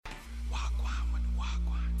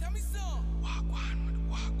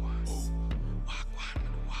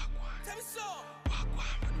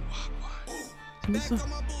Welcome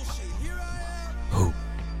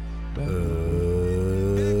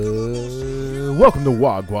to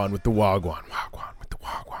Wagwan with the Wagwan. Wagwan with the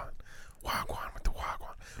Wagwan. Wagwan with the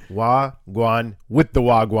Wagwan. Wagwan with the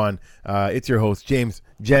Wagwan. It's your host, James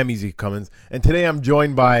Jamiezy Cummins. And today I'm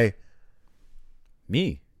joined by...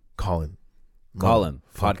 Me. Colin,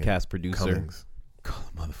 podcast producer. Cummings. Colin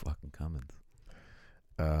motherfucking Cummins.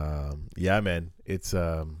 Yeah, man. It's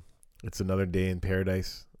another day in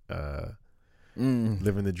paradise.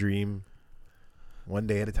 Living the dream. One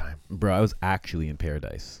day at a time. Bro, I was actually in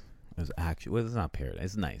paradise. Well, it's not paradise.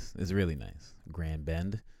 It's nice. It's really nice. Grand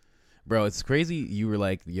Bend. Bro, it's crazy. You were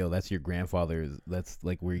like, yo, that's your grandfather's. That's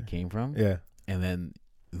like where he came from. Yeah. And then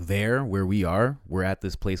there, where we are, we're at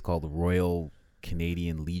this place called the Royal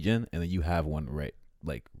Canadian Legion. And then you have one right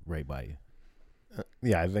by you.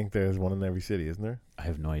 Yeah, I think there's one in every city, isn't there? I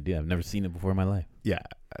have no idea. I've never seen it before in my life. Yeah,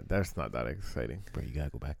 that's not that exciting. Bro, you gotta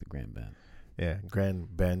go back to Grand Bend. Yeah, Grand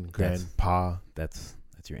Bend, Grandpa. That's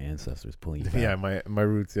your ancestors pulling you back. Yeah, my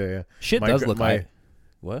roots. Yeah. Shit does look like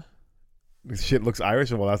what? Shit looks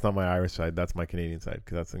Irish. Well, that's not my Irish side. That's my Canadian side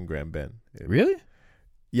because that's in Grand Bend. Really?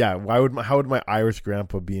 Yeah. How would my Irish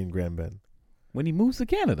grandpa be in Grand Bend? When he moves to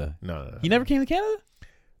Canada? No. He never came to Canada?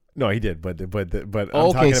 No, he did, but. Oh,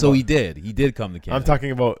 okay, so he did. He did come to Canada. I'm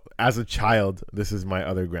talking about as a child. This is my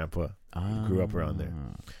other grandpa. He grew up around there.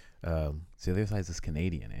 So the other side is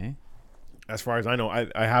Canadian, eh? As far as I know,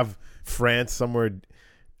 I have France somewhere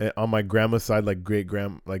on my grandma's side, like great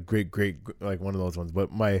one of those ones. But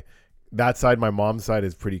that side, my mom's side,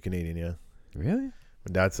 is pretty Canadian. Yeah. Really?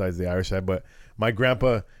 My dad's side is the Irish side, but my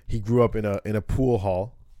grandpa, he grew up in a pool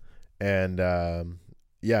hall, and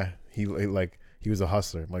he was a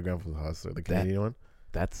hustler. My grandpa was a hustler, the Canadian one.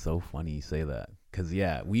 That's so funny you say that, because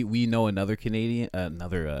we know another comedian. And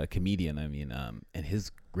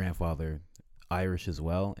his grandfather, Irish as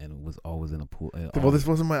well, and was always in a pool. Well, this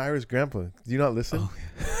wasn't my Irish grandpa. Do you not listen? Oh.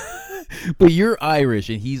 But you're Irish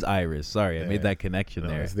and he's Irish. Sorry, I made that connection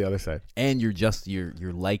there. It's the other side. And you're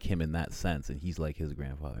like him in that sense, and he's like his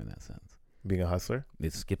grandfather in that sense. Being a hustler?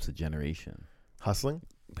 It skips a generation. Hustling,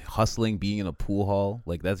 being in a pool hall,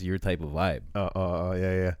 like that's your type of vibe.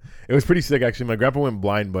 Yeah. It was pretty sick actually. My grandpa went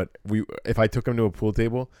blind, but if I took him to a pool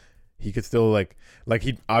table, he could still like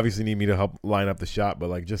he'd obviously need me to help line up the shot, but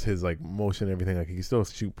like just his like motion and everything, like he could still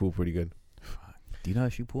shoot pool pretty good. Fuck. Do you know how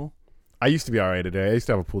to shoot pool? I used to be alright today. I used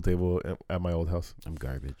to have a pool table at my old house. I'm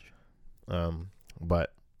garbage.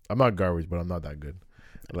 But I'm not garbage, but I'm not that good.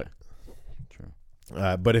 Like, true.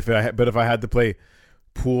 But if I had to play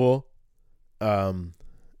pool,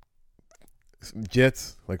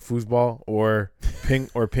 jits like foosball or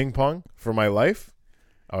ping pong for my life,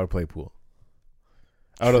 I would play pool.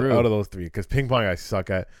 Out of those three, because ping pong I suck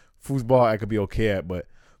at. Foosball I could be okay at, but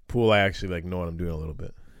pool I actually know what I'm doing a little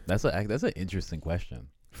bit. That's an interesting question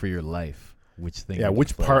for your life. Which thing? Yeah,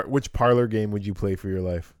 which parlor game would you play for your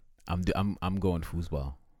life? I'm going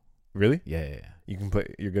foosball. Really? Yeah. You can play.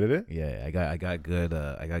 You're good at it. Yeah, I got good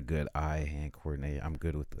eye-hand coordination. I'm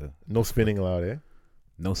good with the. No spinning allowed, eh?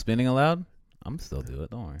 No spinning allowed. I'm still do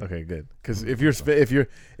it. Don't worry. Okay, good. Because if you say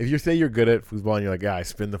you're good at foosball and you're like, yeah, I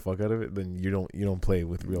spin the fuck out of it, then you don't play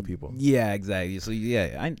with real people. Yeah, exactly. So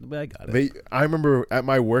yeah, I got it. I remember at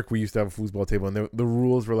my work we used to have a foosball table, and the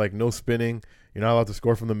rules were like no spinning. You're not allowed to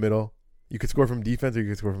score from the middle. You could score from defense or you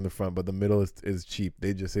could score from the front, but the middle is cheap.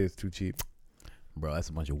 They just say it's too cheap. Bro, that's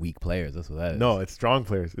a bunch of weak players. That's what that is. No, it's strong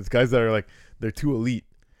players. It's guys that are like they're too elite.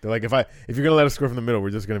 They're like, if you're gonna let us score from the middle,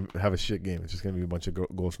 we're just gonna have a shit game. It's just gonna be a bunch of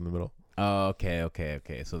goals from the middle. Oh, okay.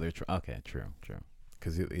 So they're true.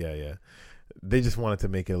 Because yeah, they just wanted to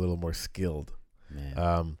make it a little more skilled.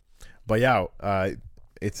 Man. But yeah,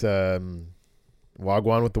 it's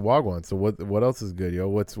Wagwan with the Wagwan. So what else is good, yo?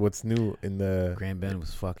 What's new in the Grand Bend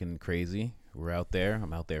was fucking crazy. We're out there.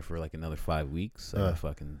 I'm out there for like another 5 weeks. I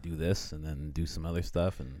fucking do this and then do some other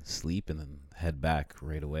stuff and sleep and then head back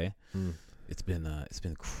right away. It's been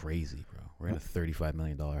crazy, bro. We're in a $35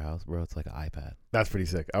 million house, bro. It's like an iPad. That's pretty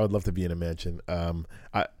sick. I would love to be in a mansion.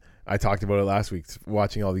 I talked about it last week.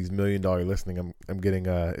 Watching all these $1 million listing, I'm getting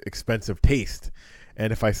expensive taste.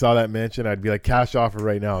 And if I saw that mansion, I'd be like, cash offer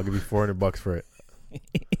right now. I'll give you $400 for it.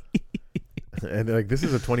 And they're like, this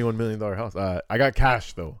is a $21 million house. I got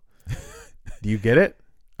cash though. Do you get it?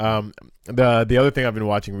 The other thing I've been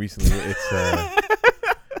watching recently,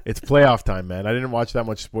 it's playoff time, man. I didn't watch that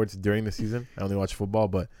much sports during the season. I only watched football,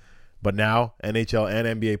 but now NHL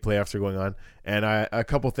and NBA playoffs are going on, and a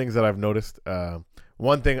couple things that I've noticed.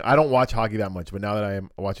 One thing, I don't watch hockey that much, but now that I am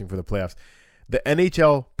watching for the playoffs, the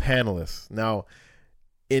NHL panelists now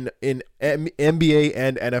in NBA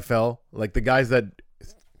and NFL, like the guys that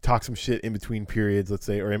talk some shit in between periods, let's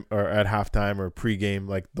say, or at halftime or pregame,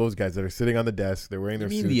 like those guys that are sitting on the desk, they're wearing their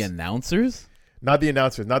You mean suits. the announcers? Not the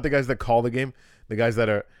announcers, not the guys that call the game, the guys that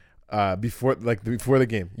are before the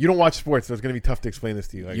game. You don't watch sports, so it's going to be tough to explain this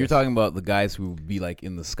to you. You're talking about the guys who would be like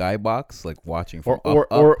in the skybox, like watching from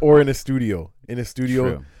or in a studio,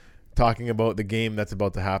 True. talking about the game that's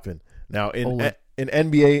about to happen. Now in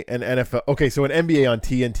NBA and NFL. Okay, so in NBA on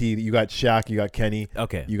TNT, you got Shaq, you got Kenny,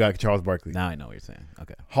 Okay. you got Charles Barkley. Now I know what you're saying.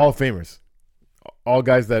 Okay. Hall of Famers, all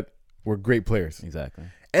guys that were great players. Exactly.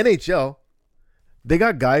 NHL, they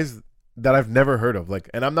got guys that I've never heard of. Like,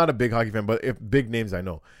 and I'm not a big hockey fan, but if big names I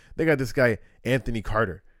know. They got this guy Anthony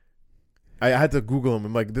Carter. I had to Google him.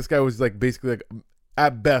 I'm like, this guy was like basically like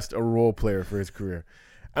at best a role player for his career.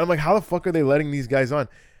 And I'm like, how the fuck are they letting these guys on?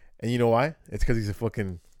 And you know why? It's because he's a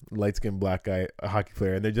fucking light-skinned black guy, a hockey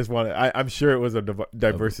player, and they just want to. I'm sure it was a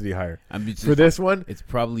diversity hire for this one. It's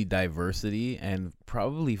probably diversity and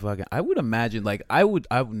probably fucking. I would imagine, like, I would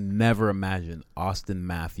never imagine Austin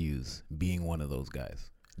Matthews being one of those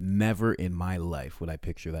guys. Never in my life would I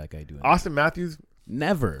picture that guy doing. Austin Matthews.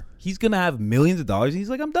 Never. He's gonna have millions of dollars. He's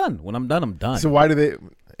like, I'm done. When I'm done, I'm done. So why do they?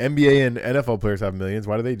 NBA and NFL players have millions.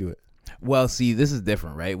 Why do they do it? Well, see, this is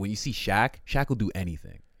different, right? When you see Shaq will do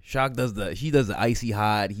anything. Shaq does the icy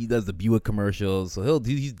hot. He does the Buick commercials. So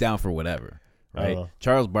he's down for whatever, right?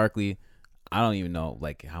 Charles Barkley, I don't even know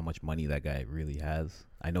like how much money that guy really has.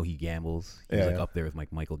 I know he gambles. He's up there with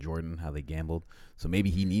like Michael Jordan, how they gambled. So maybe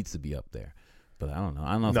he needs to be up there. But I don't know.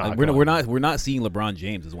 I don't know. We're not seeing LeBron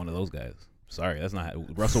James as one of those guys. Sorry, that's not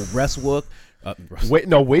Russell Westbrook.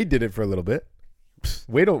 Wade did it for a little bit.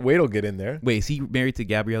 Wade'll get in there. Wait, is he married to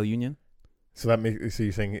Gabrielle Union? So you're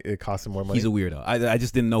saying it costs him more money? He's a weirdo. I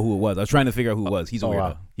just didn't know who it was. I was trying to figure out who it was. He's a weirdo.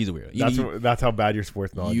 Wow. He's a weirdo. That's how bad your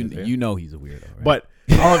sports knowledge is. You know he's a weirdo. Right? But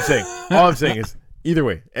all I'm saying is either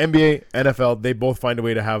way, NBA, NFL, they both find a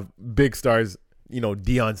way to have big stars. You know,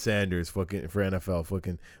 Deion Sanders, fucking for NFL,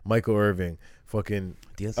 fucking Michael Irving, fucking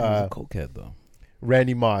Deion Sanders is a cokehead though.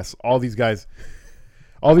 Randy Moss, all these guys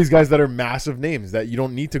that are massive names that you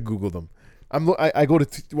don't need to Google them. I go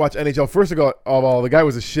to watch NHL. First of all, the guy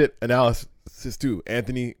was a shit analysis too.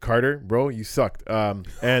 Anthony Carter, bro, you sucked. And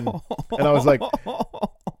I was like,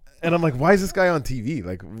 and I'm like, why is this guy on TV?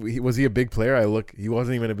 Like, was he a big player? He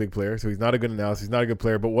wasn't even a big player, so he's not a good analyst. He's not a good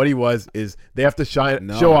player. But what he was is they have to show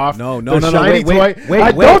off the shiny toy.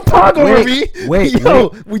 Don't talk over me.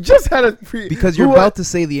 We just had a because you're about to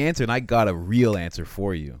say the answer, and I got a real answer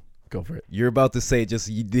for you. Go for it. You're about to say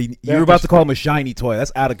you're about to call him a shiny toy.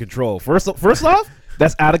 That's out of control. First off,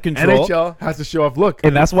 that's out of control. NHL has to show off. Look,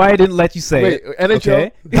 and that's why I didn't let you say it.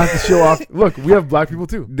 NHL has to show off. Look, we have black people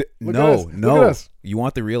too. Look at us. You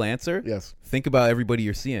want the real answer? Yes. Think about everybody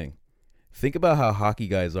you're seeing. Think about how hockey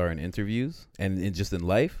guys are in interviews and just in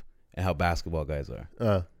life, and how basketball guys are.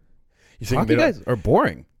 Hockey guys are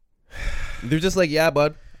boring. They're just like, yeah,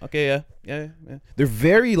 bud. Okay, yeah. They're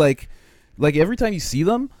very like every time you see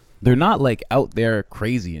them, they're not like out there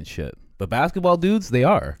crazy and shit. But basketball dudes, they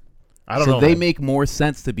are. I don't know. So they make more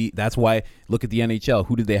sense to be. That's why look at the NHL.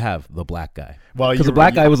 Who did they have? The black guy. Well, because the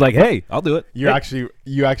black guy was like, "Hey, I'll do it." You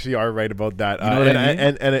actually are right about that. You know what I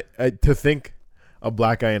mean? And to think a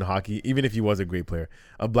black guy in hockey, even if he was a great player,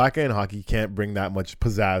 a black guy in hockey can't bring that much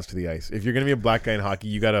pizzazz to the ice. If you're gonna be a black guy in hockey,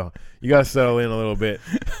 you gotta settle in a little bit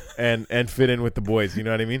and fit in with the boys. You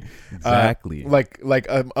know what I mean? Exactly. Like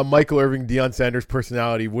a Michael Irving, Deion Sanders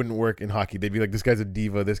personality wouldn't work in hockey. They'd be like, this guy's a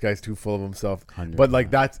diva. This guy's too full of himself. 100%. But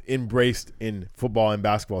like that's embraced in football and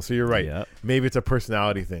basketball. So you're right. Yep. Maybe it's a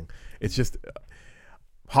personality thing. It's just.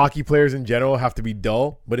 Hockey players in general have to be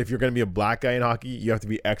dull, but if you're going to be a black guy in hockey, you have to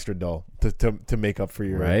be extra dull to make up for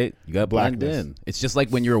your right. You got to blend blackness. in. It's just like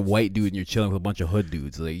when you're a white dude and you're chilling with a bunch of hood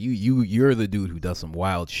dudes. Like you're the dude who does some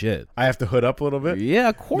wild shit. I have to hood up a little bit. Yeah,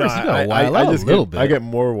 of course. You got to wild out a little bit. I get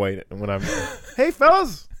more white when I'm. Hey,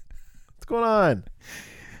 fellas, what's going on?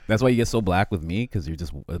 That's why you get so black with me because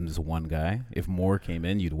I'm just one guy. If more came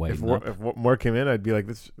in, you'd whiten up. If more came in, I'd be like,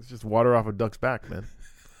 this is just water off a duck's back, man.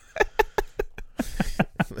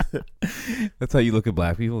 That's how you look at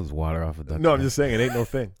black people, is water off a duck's back. No, I'm just saying it ain't no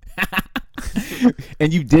thing.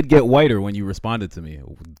 And you did get whiter when you responded to me.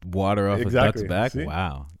 Water off a duck's back. See?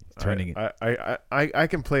 Wow, turning it. I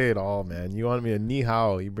can play it all, man. You want me a ni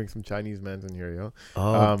hao? You bring some Chinese men in here, yo.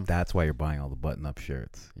 Oh, that's why you're buying all the button-up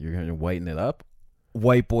shirts. You're gonna whiten it up.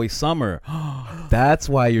 White boy summer. That's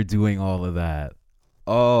why you're doing all of that.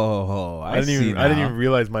 Oh, I didn't even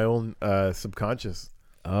realize my own subconscious.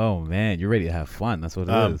 Oh man, you're ready to have fun. That's what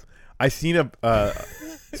it is. I seen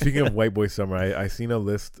speaking of white boy summer, I seen a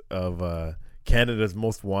list of Canada's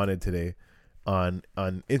most wanted today on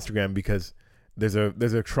Instagram because there's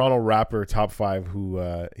a Toronto rapper top 5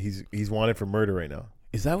 who he's wanted for murder right now.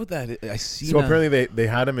 Is that what that is? I see. So apparently they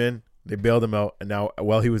had him in, they bailed him out, and now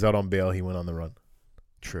while he was out on bail, he went on the run.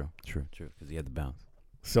 True, because he had the bounce.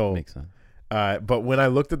 So Makes sense. But when I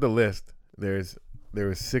looked at the list, there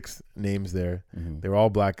was 6 names there. Mm-hmm. They were all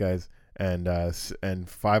black guys, and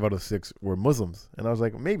 5 out of 6 were Muslims. And I was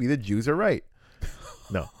like, maybe the Jews are right.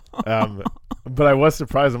 No. But I was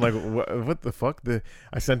surprised. I'm like, what the fuck?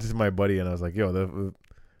 I sent it to my buddy, and I was like, yo,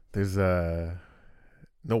 there's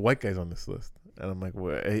no white guys on this list. And I'm like,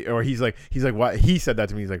 what? Or he's like, why? He said that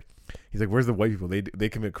to me. He's like, where's the white people? They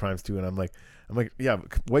commit crimes too. And I'm like, yeah,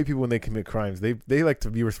 white people, when they commit crimes, they like to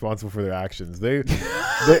be responsible for their actions. We'll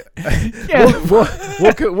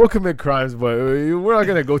commit crimes, but we're not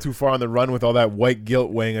gonna go too far on the run with all that white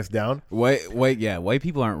guilt weighing us down. White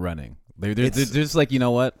people aren't running. They're just like, you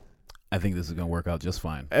know what? I think this is gonna work out just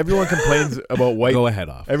fine. Everyone complains about white. Go ahead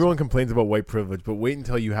off. Everyone complains about white privilege, but wait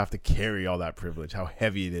until you have to carry all that privilege. How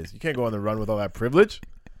heavy it is. You can't go on the run with all that privilege.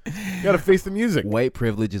 You got to face the music. White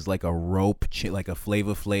privilege is like a rope, like a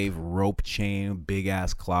Flavor Flav rope chain, big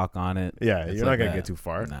ass clock on it. Yeah, it's you're like not gonna that. get too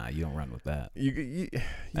far. Nah, you don't run with that. You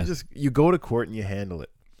go to court and you handle it.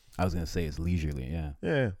 I was gonna say it's leisurely. Yeah.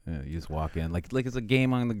 Yeah. You just walk in like it's a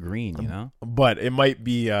game on the green, you know. But it might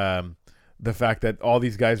be the fact that all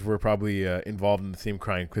these guys were probably involved in the same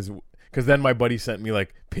crime, because then my buddy sent me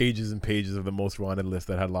like pages and pages of the most wanted list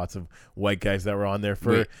that had lots of white guys that were on there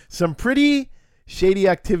for some pretty shady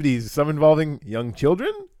activities, some involving young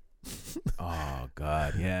children. Oh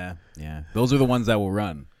God, yeah. Those are the ones that will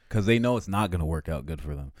run because they know it's not going to work out good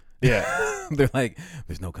for them. Yeah, they're like,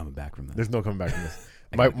 there's no coming back from this. There's no coming back from this.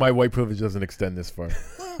 My white privilege doesn't extend this far.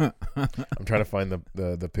 I'm trying to find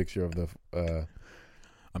the picture of the.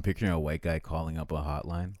 I'm picturing a white guy calling up a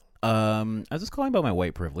hotline. I was just calling about my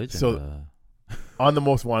white privilege. So, on the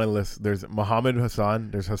most wanted list, there's Muhammad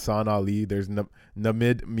Hassan, there's Hassan Ali, there's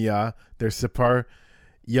Namid Mia, there's Sipar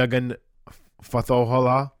Yagan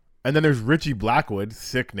Fathohallah, and then there's Richie Blackwood,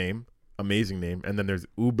 sick name, amazing name, and then there's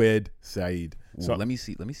Ubaid Saeed. So let me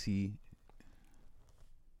see.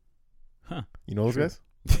 Huh? You know those guys?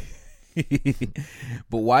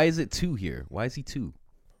 But why is it 2 here? Why is he 2?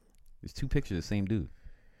 There's 2 pictures of the same dude.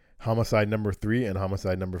 Homicide number 3 and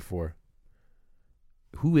homicide number 4.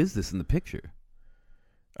 Who is this in the picture?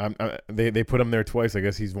 They put him there twice. I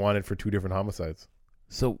guess he's wanted for 2 different homicides.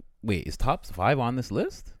 So wait, is top 5 on this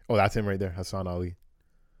list? Oh, that's him right there, Hassan Ali.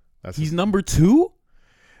 He's number 2.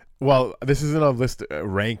 Well, this isn't a list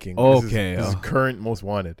ranking. Okay, this is current most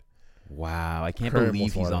wanted. Wow, I can't Current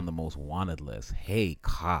believe he's wanted. on the most wanted list. Hey,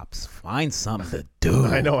 cops, find something to do.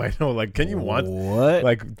 I know. Like, can you want what?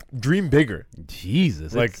 like dream bigger?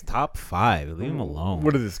 Jesus, like it's top 5. Leave him alone.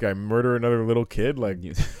 What did this guy murder another little kid? Like,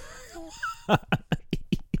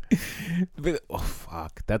 but, oh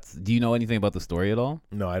fuck. Do you know anything about the story at all?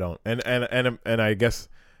 no, I don't. And I guess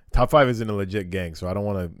top 5 isn't a legit gang, so I don't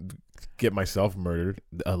want to get myself murdered.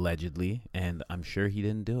 Allegedly, and I'm sure he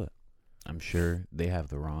didn't do it. I'm sure they have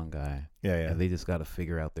the wrong guy. Yeah. And they just got to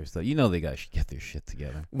figure out their stuff. You know, they got to get their shit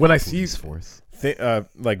together. When I see Police force.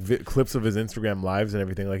 clips of his Instagram lives and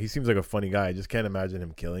everything, like he seems like a funny guy. I just can't imagine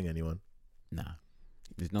him killing anyone. Nah,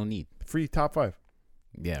 there's no need. Free top 5.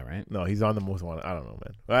 Yeah, right. No, he's on the most wanted. I don't know,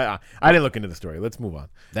 man. I didn't look into the story. Let's move on.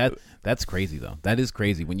 That's crazy though. That is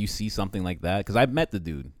crazy when you see something like that. Because I met the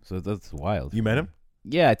dude, so that's wild. You met him?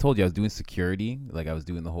 Yeah, I told you I was doing security. Like I was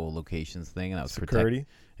doing the whole locations thing, and I was Security.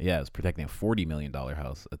 I was protecting a $40 million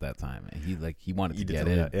house at that time, and he wanted to get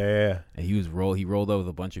in. Yeah. And he rolled out with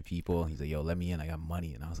a bunch of people. He's like, "Yo, let me in. I got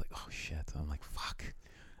money." And I was like, "Oh shit!" I'm like, "Fuck!"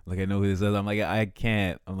 Like I know who this is. I'm like, I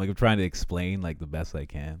can't. I'm like, I'm trying to explain like the best I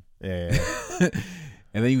can. Yeah.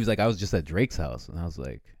 And then he was like, "I was just at Drake's house," and I was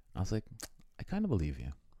like, I kind of believe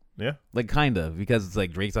you. Yeah. Like kind of, because it's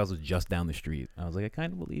like Drake's house was just down the street. I was like, I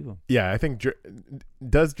kind of believe him. Yeah, I think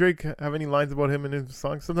does Drake have any lines about him in his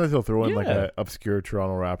songs? Sometimes he'll throw in like an obscure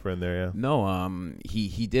Toronto rapper in there. Yeah. No,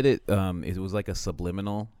 he did it. It was like a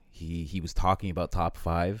subliminal. He was talking about top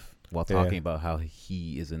 5 while talking about how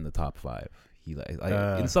he is in the top 5. He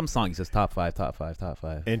in some song he says top 5, top 5, top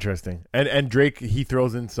 5. Interesting. And Drake, he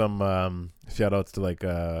throws in some shout outs to like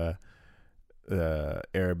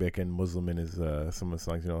Arabic and Muslim in his some of the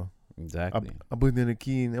songs, you know. Exactly. Abu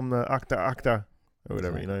Dinakin, I'm the Akta or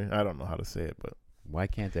whatever, Exactly. you know. I don't know how to say it, but Why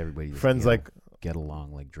can't everybody just friends get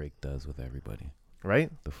along like Drake does with everybody? right?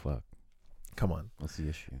 The fuck? Come on. What's the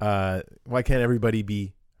issue? Why can't everybody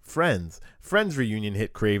be friends? Friends reunion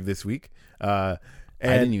hit Crave this week. I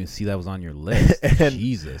didn't even see that was on your list.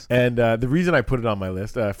 Jesus. And the reason I put it on my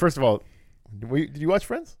list, first of all, did you watch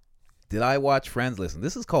Friends? Did I watch Friends? Listen,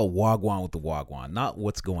 this is called Wagwan with the Wagwan, not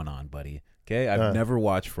what's going on, buddy. Okay, I've never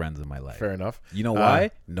watched Friends in my life. Fair enough. You know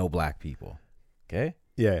why? No black people. Okay.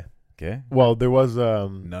 Yeah. Okay. Well, there was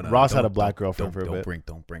No, Ross had a black girlfriend for a bit.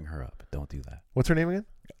 Don't bring her up. Don't do that. What's her name again?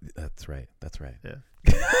 That's right.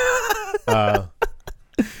 Yeah.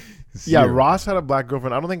 Yeah, Ross had a black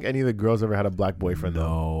girlfriend. I don't think any of the girls ever had a black boyfriend.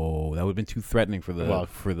 No, that would have been too threatening for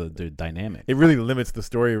the dynamic. It really limits the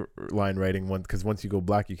storyline writing because once you go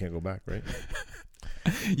black, you can't go back, right?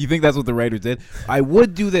 You think that's what the writers did? I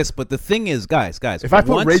would do this, but the thing is, guys, if I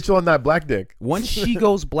put Rachel on that black dick, once she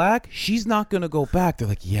goes black, she's not gonna go back. They're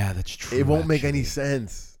like, yeah, that's true. It won't make any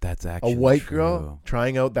sense. That's actually a white true. Girl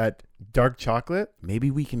trying out that dark chocolate. Maybe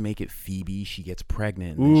we can make it Phoebe. She gets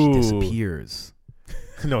pregnant and then she disappears.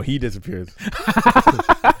 No, he disappears.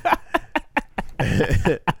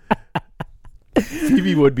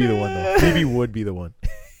 Phoebe would be the one, though. Phoebe would be the one.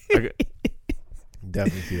 I could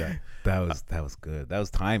definitely see that. That was good. That was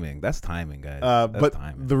timing. That's timing, guys. But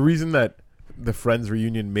timing. The reason that the Friends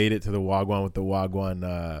reunion made it to the Wagwan with the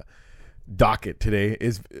Wagwan docket today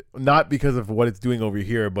is not because of what it's doing over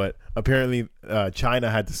here, but apparently China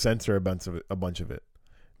had to censor a bunch of it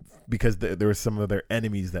because there were some of their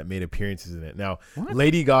enemies that made appearances in it. Now, what?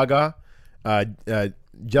 Lady Gaga,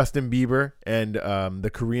 Justin Bieber, and the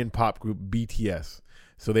Korean pop group BTS.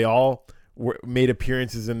 So they all made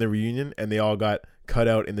appearances in the reunion, and they all got cut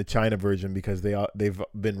out in the China version because they've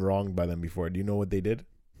been wronged by them before. Do you know what they did?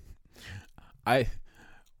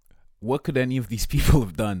 What could any of these people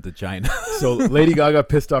have done to China? So Lady Gaga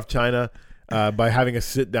pissed off China by having a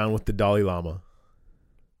sit down with the Dalai Lama.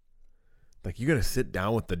 Like, you're gonna sit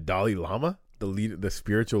down with the Dalai Lama, the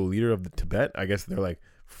spiritual leader of the Tibet? I guess they're like,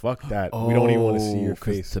 fuck that. We don't even want to see your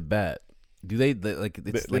face. Tibet. Do they like?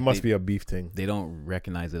 It must be a beef thing. They don't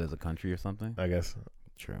recognize it as a country or something. I guess.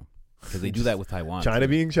 True. Because they do that with Taiwan. China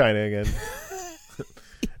being China again.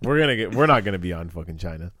 We're not gonna be on fucking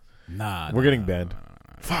China. We're getting banned.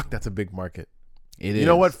 Fuck, that's a big market. It is. You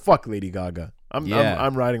know what? Fuck Lady Gaga.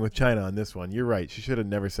 I'm riding with China on this one. You're right. She should have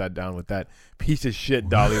never sat down with that piece of shit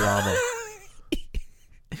Dalai Lama.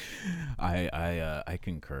 I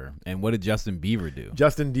concur. And what did Justin Bieber do?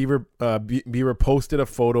 Justin Bieber posted a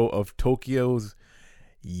photo of Tokyo's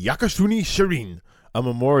Yakasuni Shirin, a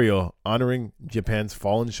memorial honoring Japan's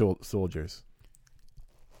fallen soldiers.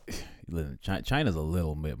 China's a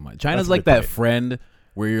little bit much. China's like that friend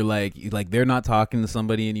where you're like they're not talking to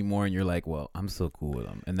somebody anymore, and you're like, well, I'm so cool with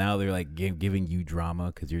them, and now they're like giving you drama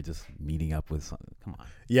because you're just meeting up with something. Come on,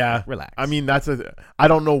 yeah, relax. I mean, I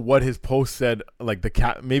don't know what his post said. Like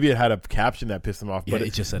maybe it had a caption that pissed him off, but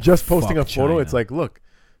it just said, just posting a photo. China. It's like, look,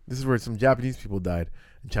 this is where some Japanese people died,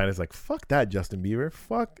 and China's like, fuck that, Justin Bieber,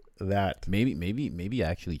 fuck that. Maybe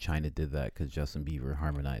actually China did that because Justin Bieber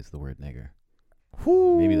harmonized the word nigger.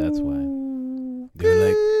 Ooh. Maybe that's why they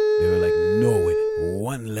were like, no,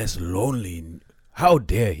 one less lonely. How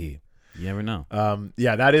dare he? You never know.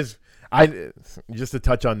 Yeah, that is. Just to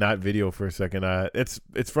touch on that video for a second.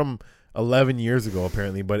 It's from 11 years ago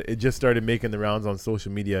apparently, but it just started making the rounds on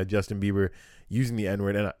social media. Justin Bieber using the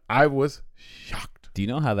N-word, and I was shocked. Do you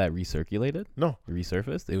know how that recirculated? No, it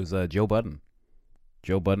resurfaced. It was Joe Budden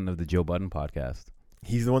of the Joe Budden podcast.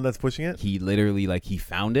 He's the one that's pushing it. He literally he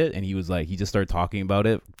found it, and he was like, he just started talking about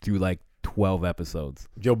it through 12 episodes.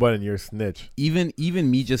 Joe Budden, you're a snitch. Even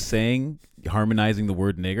me just saying harmonizing the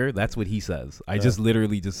word nigger, that's what he says. I just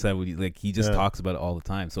literally just said what he just talks about it all the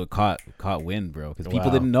time. So it caught wind, bro, because people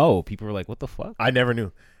didn't know. People were like, what the fuck? I never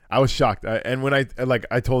knew. I was shocked. And when I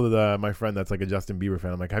told my friend that's like a Justin Bieber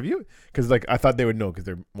fan, I'm like, have you? Because I thought they would know because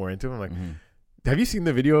they're more into him. I'm like, have you seen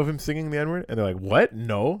the video of him singing the N-word? And they're like, what?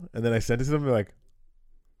 No. And then I sent it to them. They're like,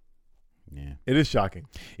 yeah, it is shocking.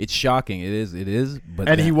 It's shocking. It is.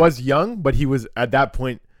 But he was young, but he was at that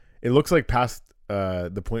point. It looks like past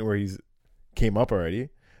the point where he's came up already.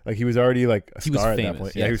 Like he was already like a star at that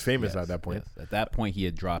point. Yeah, he was famous at that point. Yes. At that point, he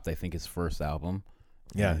had dropped, I think, his first album.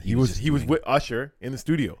 Yeah, he was with Usher in the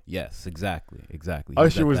studio. Yes, exactly.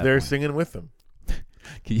 Usher was there singing with him.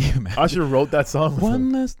 Can you imagine? Usher wrote that song with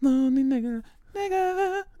One less lonely nigga.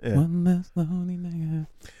 Yeah. One less lonely nigga.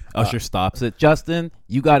 Usher stops it. Justin,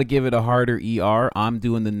 you got to give it a harder ER. I'm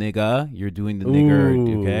doing the nigga. You're doing the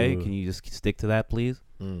nigger. Okay, can you just stick to that, please?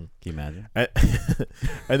 Can you imagine? And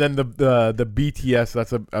then the BTS,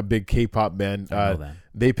 that's a big K-pop band.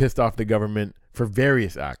 They pissed off the government for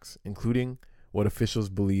various acts, including what officials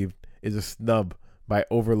believed is a snub by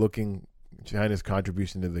overlooking China's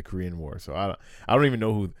contribution to the Korean War. So I don't even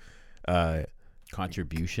know who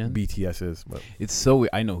contribution BTS is, but it's so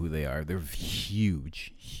I know who they are. They're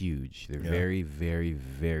huge. They're very, very,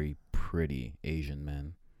 very pretty Asian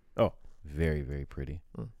men. Oh, very, very pretty.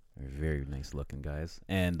 They're very nice looking guys,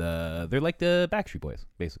 and they're like the Backstreet Boys,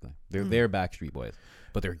 basically. They're their Backstreet Boys,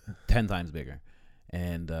 but they're 10 times bigger.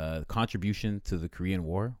 And contribution to the Korean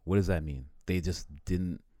War. What does that mean? They just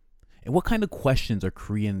didn't. And what kind of questions are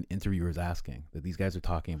Korean interviewers asking that these guys are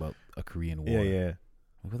talking about a Korean war? Yeah.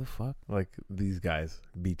 Like, what the fuck? Like these guys,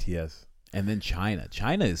 BTS. And then China.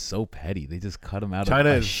 China is so petty. They just cut them out China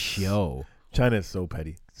of a is show. China is so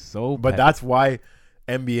petty. But that's why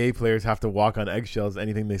NBA players have to walk on eggshells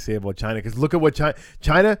anything they say about China. Because look at what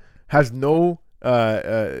China has no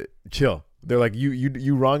chill. They're like,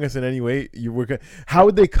 you wrong us in any way. How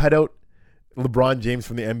would they cut out LeBron James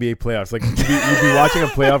from the NBA playoffs? Like you'd be watching a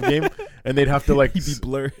playoff game and they'd have to like He'd be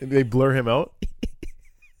blurred. They blur him out.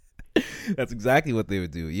 That's exactly what they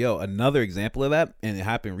would do. Yo, another example of that, and it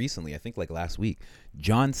happened recently, I think like last week.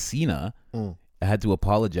 John Cena had to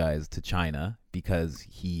apologize to China because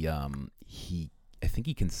he I think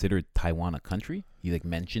he considered Taiwan a country. He like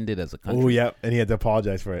mentioned it as a country. Oh yeah, and he had to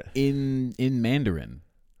apologize for it in Mandarin.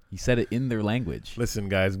 He said it in their language. Listen,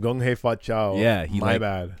 guys, Gong Hei Fa Chao. Yeah, my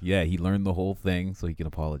bad. Yeah, he learned the whole thing so he can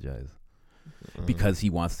apologize. Because he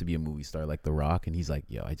wants to be a movie star like The Rock, and he's like,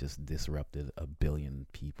 yo, I just disrupted 1 billion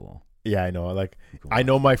people. Yeah, I know. Like, I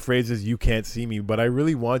know my phrase is "you can't see me," but I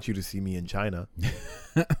really want you to see me in China.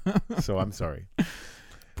 So I'm sorry,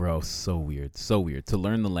 bro. So weird. So weird. To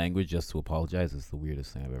learn the language just to apologize is the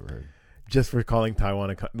weirdest thing I've ever heard. Just for calling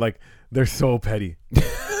Taiwan like they're so petty.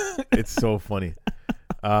 It's so funny.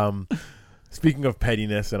 Speaking of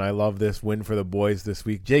pettiness, and I love this win for the boys this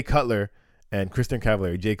week. Jay Cutler and Kristen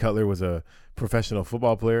Cavallari. Jay Cutler was a professional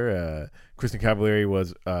football player. Kristen Cavallari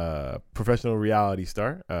was a professional reality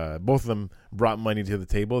star. Both of them brought money to the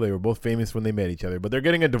table. They were both famous when they met each other, but they're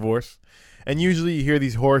getting a divorce. And usually you hear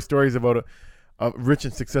these horror stories about a rich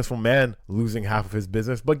and successful man losing half of his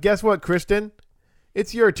business. But guess what, Kristen?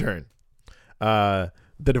 It's your turn. The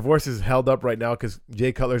divorce is held up right now because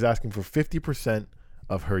Jay Cutler's asking for 50%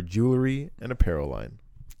 of her jewelry and apparel line.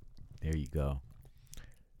 There you go.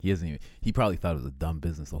 He probably thought it was a dumb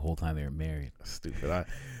business the whole time they were married. Stupid.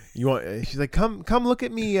 She's like, come look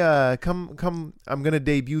at me. Come. I'm gonna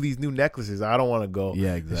debut these new necklaces. I don't want to go.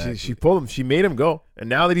 Yeah, exactly. She pulled him. She made him go. And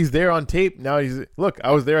now that he's there on tape, now look.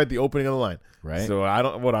 I was there at the opening of the line. Right. So I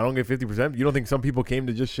don't get 50%. You don't think some people came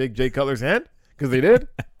to just shake Jay Cutler's hand because they did?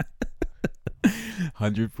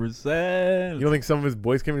 100%. You don't think some of his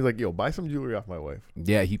boys came? He's like, yo, buy some jewelry off my wife.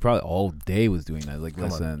 Yeah, he probably all day was doing that. Like,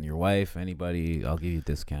 listen, your wife, anybody, I'll give you a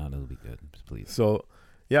discount. It'll be good, please. So,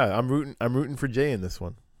 yeah, I'm rooting for Jay in this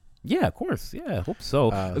one. Yeah, of course. Yeah, I hope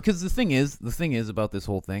so. Because the thing is about this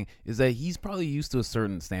whole thing is that he's probably used to a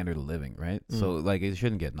certain standard of living, right? So, like, it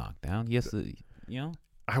shouldn't get knocked down. He has to, you know.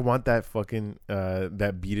 I want that fucking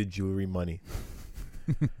that beaded jewelry money.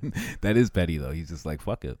 That is petty though. He's just like,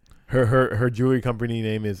 fuck it. Her jewelry company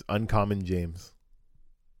name is Uncommon James.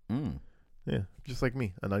 Yeah, just like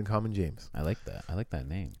me, an Uncommon James. I like that. I like that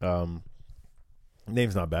name.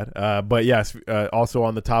 Name's not bad. But yes, also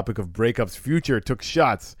on the topic of breakups, Future took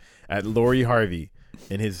shots at Lori Harvey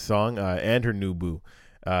in his song and her new boo.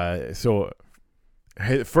 So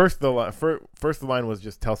first the line was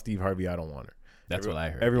just tell Steve Harvey I don't want her. That's what I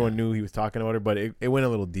heard. Everyone knew he was talking about her, but it went a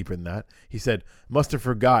little deeper than that. He said, must have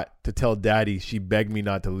forgot to tell daddy she begged me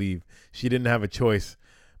not to leave. She didn't have a choice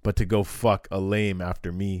but to go fuck a lame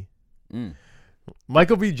after me.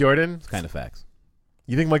 Michael B. Jordan. It's kind of facts.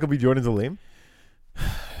 You think Michael B. Jordan's a lame?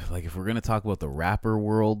 Like if we're going to talk about the rapper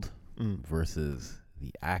world versus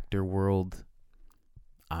the actor world,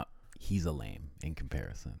 he's a lame in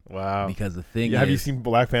comparison. Wow. Because the thing have you seen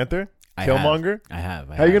Black Panther? Killmonger? I have.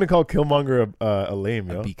 How are you going to call Killmonger a lame,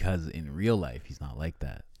 yo? Because in real life, he's not like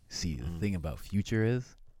that. See, the thing about Future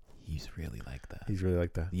is he's really like that. He's really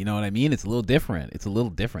like that. You know what I mean? It's a little different.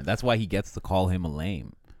 That's why he gets to call him a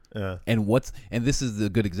lame. Yeah. And this is a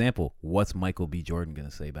good example. What's Michael B. Jordan going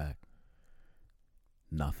to say back?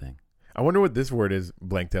 Nothing. I wonder what this word is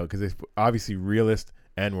blanked out because it's obviously realist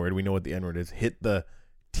N-word. We know what the N-word is. Hit the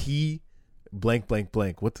T blank blank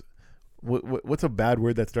blank. What's a bad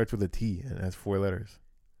word that starts with a T and has 4 letters?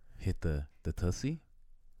 Hit the tussie?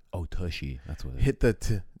 Oh, tushy. That's what it is. Hit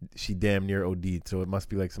the she damn near OD'd, so it must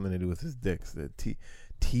be like something to do with his dicks. The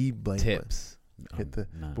T blank. Tips. Hit the.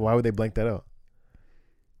 No. But why would they blank that out?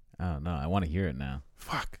 I don't know. I want to hear it now.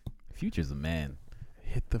 Fuck. Future's a man.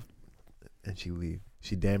 Hit the. And she leave.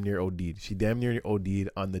 She damn near OD'd. She damn near OD'd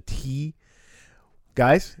on the T.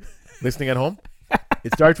 Guys, listening at home.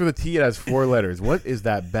 It starts with a T. It has 4 letters. What is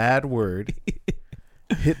that bad word?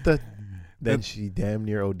 Hit the. Then she damn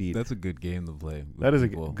near OD'd. That's a good game to play. That is a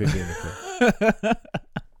good game to play.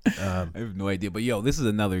 I have no idea. But, yo, this is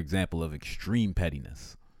another example of extreme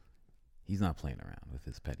pettiness. He's not playing around with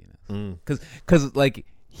his pettiness. Mm. Cause like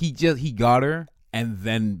he got her and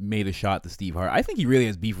then made a shot to Steve Harvey. I think he really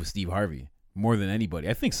has beef with Steve Harvey more than anybody.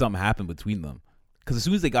 I think something happened between them. Because as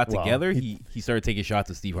soon as they got together, he started taking shots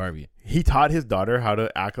at Steve Harvey. He taught his daughter how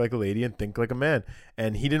to act like a lady and think like a man.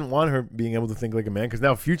 And he didn't want her being able to think like a man because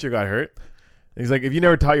now Future got hurt. And he's like, if you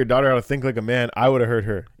never taught your daughter how to think like a man, I would have hurt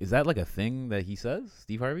her. Is that like a thing that he says,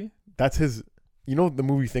 Steve Harvey? That's his, you know the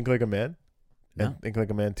movie Think Like a Man? No. And Think Like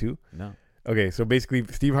a Man 2? No. Okay, so basically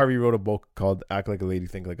Steve Harvey wrote a book called Act Like a Lady,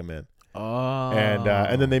 Think Like a Man. Oh.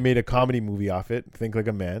 And then they made a comedy movie off it, Think Like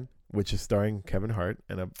a Man, which is starring Kevin Hart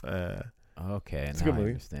and okay, it's a now good I movie.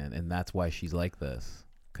 understand. And that's why she's like this.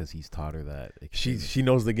 Because he's taught her that. she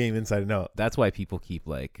knows the game inside and out. That's why people keep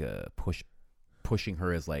like pushing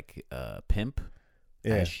her as like pimp.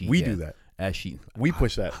 Yeah, she we gets- do that. As she, We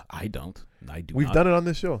push that. I don't. I do. We've not. done it on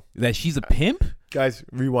this show. That she's a pimp. Guys,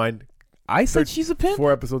 rewind. I said she's a pimp.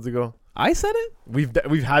 4 episodes ago. I said it.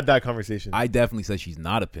 We've had that conversation. I definitely said she's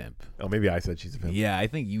not a pimp. Oh, maybe I said she's a pimp. Yeah, I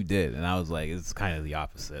think you did, and I was like, it's kind of the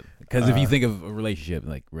opposite. Because if you think of a relationship,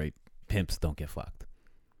 like right, pimps don't get fucked.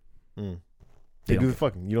 Mm. They They do don't the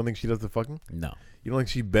fucking. You don't think she does the fucking? No, You don't think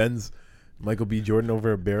she bends Michael B. Jordan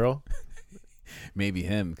over a barrel? maybe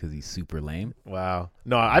him because he's super lame. Wow.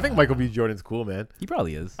 No, I think Michael B. Jordan's cool, man. He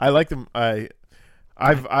probably is. I liked him.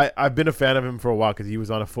 I've been a fan of him for a while because he was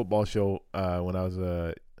on a football show when I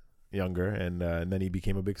was younger, and then he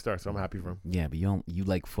became a big star. So I'm happy for him. Yeah, but you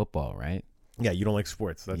like football, right? Yeah, you don't like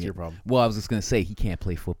sports. That's Yeah. your problem. Well, I was just gonna say he can't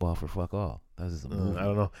play football for fuck all. That's just a movie. I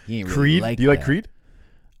don't know. He ain't really Creed? like Do you like that. Creed?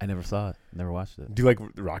 I never saw it. Never watched it. Do you like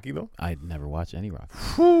Rocky though? I never watched any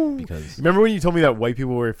Rocky because Remember when you told me that white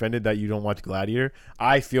people were offended that you don't watch Gladiator?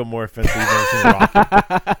 I feel more offended you've never seen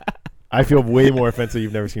Rocky. I feel way more offended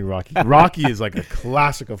you've never seen Rocky. Rocky is like a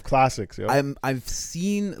classic of classics. Yo. I've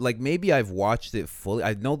seen like maybe I've watched it fully.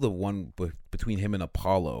 I know the one between him and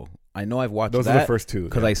Apollo. I know I've watched Those that are the first two.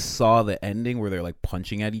 because yeah. I saw the ending where they're like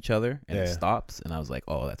punching at each other and it Yeah. stops, and I was like,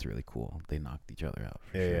 oh, that's really cool. They knocked each other out.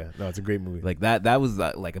 For Yeah, sure. yeah. No, it's a great movie. Like that was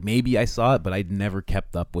like maybe I saw it, but I never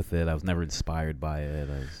kept up with it. I was never inspired by it.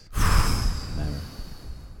 I was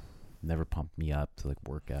never pumped me up to like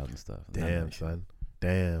work out and stuff. Damn, Never. son.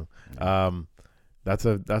 Damn. No. That's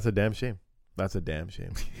a damn shame. That's a damn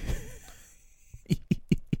shame.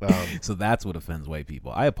 So that's what offends white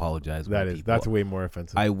people. I apologize. That white is people. that's way more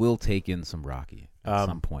offensive. I will take in some Rocky at Um,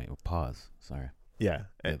 some point. Pause. Sorry. yeah.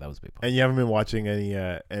 Yeah, that was a big pause. And you haven't been watching any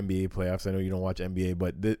NBA playoffs. I know you don't watch NBA,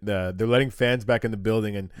 but they're letting fans back in the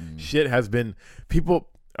building, and shit has been. People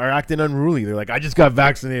are acting unruly. They're like, I just got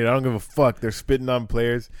vaccinated. I don't give a fuck. They're spitting on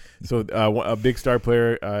players. So a big star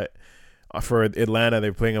player for Atlanta,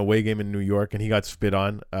 they're playing a away game in New York, and he got spit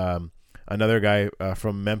on. Another guy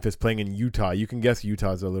from Memphis playing in Utah. You can guess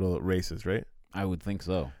Utah's a little racist, right? I would think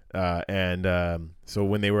so. So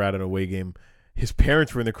when they were at an away game, his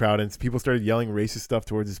parents were in the crowd, and people started yelling racist stuff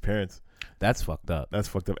towards his parents. That's fucked up. That's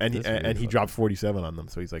fucked up. And That's he, really and he fucked dropped 47 on them.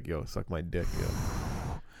 So he's like, yo, suck my dick. Yo.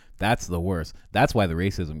 That's the worst. That's why the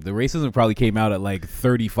racism probably came out at like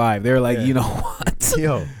 35. They're like, Yeah. you know what?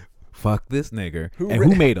 Yo. Fuck this nigger. Who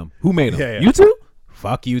Who made him? Who made him? Yeah, yeah. You too?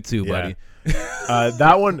 Fuck you too, Yeah. buddy.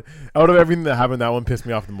 That one, out of everything that happened, that one pissed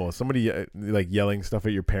me off the most. Somebody like yelling stuff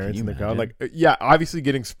at your parents Can in you the crowd. imagine? Like, yeah, obviously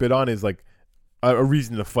getting spit on is like a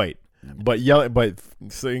reason to fight. But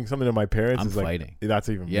saying something to my parents I'm is like, fighting. that's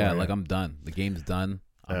even Yeah, more. like I'm done. The game's done.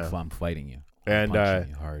 Yeah. I'm fighting you. And, punching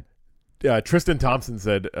you hard. Tristan Thompson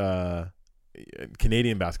said,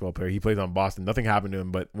 Canadian basketball player. He plays on Boston. Nothing happened to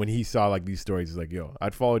him, but when he saw like these stories, he's like, "Yo,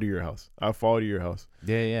 I'd follow to your house. I'll follow to your house."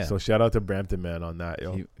 Yeah, yeah. So shout out to Brampton man on that,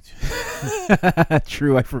 yo.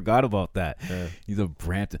 True, I forgot about that. Yeah, He's a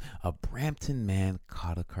Brampton man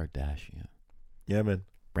caught a Kardashian. yeah, man.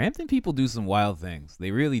 Brampton people do some wild things.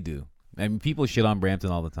 They really do. I mean, people shit on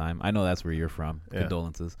Brampton all the time. I know that's where you're from. Yeah.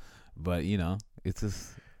 Condolences, but you know, it's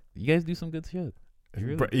just you guys do some good shit. You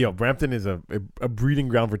really do. Yo, Brampton is a breeding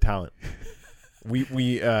ground for talent.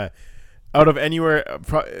 we out of anywhere,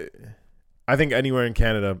 I think anywhere in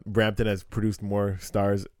Canada, Brampton has produced more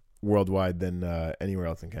stars worldwide than anywhere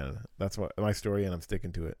else in Canada. That's my story, and I'm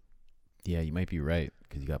sticking to it. Yeah, you might be right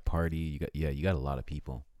because you got Party. You got a lot of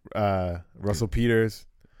people. Russell Peters,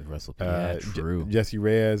 Russell. Yeah, true. Jesse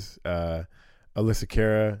Reyes, Alyssa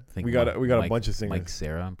Cara. I think We got a Mike- bunch of singers. Mike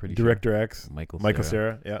Sarah, I'm pretty Director X, sure. Michael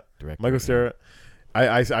Cera, yeah. Director, Michael yeah. Cera.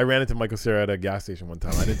 I ran into Michael Cera at a gas station one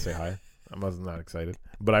time. I didn't say hi. I was not excited.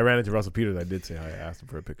 But I ran into Russell Peters. I did say hi. I asked him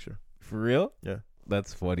for a picture. For real? Yeah.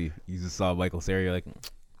 That's funny. You just saw Michael Cera. You're like,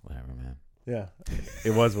 whatever, man. Yeah.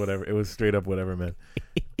 It was whatever. It was straight up whatever, man.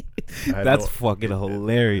 I had That's fucking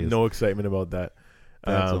hilarious. no excitement about that.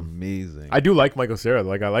 That's amazing. I do like Michael Cera.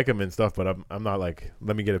 Like I like him and stuff, but I'm not like,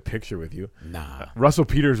 let me get a picture with you. Nah. Russell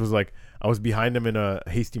Peters was like, I was behind him in a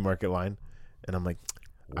Hasty Market line, and I'm like,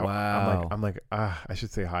 wow. I'm like, I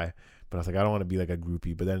should say hi, but I was like, I don't want to be like a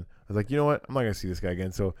groupie. But then I was like, you know what? I'm not gonna see this guy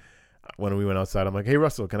again. So when we went outside, I'm like, hey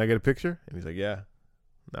Russell, can I get a picture? And he's like, yeah.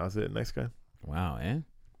 That was it. Nice guy. Wow,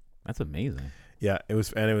 that's amazing. Yeah, it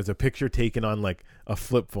was a picture taken on like a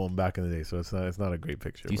flip phone back in the day. So it's not a great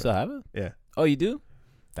picture. Do you still have it? Yeah. Oh, you do?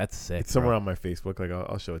 That's sick. It's somewhere on my Facebook. Like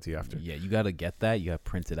I'll show it to you after. Yeah, you gotta get that. You gotta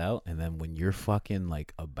print it out, and then when you're fucking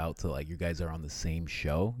like about to like, you guys are on the same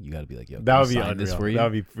show, you gotta be like, yo, that would be sign this for you. That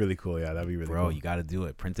would be really cool. Yeah, that'd be really bro. cool. You gotta do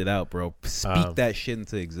it. Print it out, bro. Speak that shit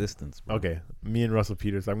into existence. Bro. Okay, me and Russell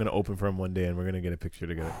Peters. I'm gonna open for him one day, and we're gonna get a picture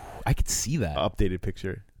together. I could see that. Updated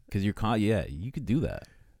picture. Because you could do that.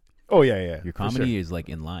 Oh yeah. Your comedy is like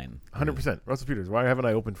in line. 100%. Russell Peters. Why haven't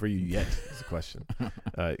I opened for you yet? Is the question.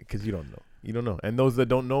 Because you don't know. You don't know, and those that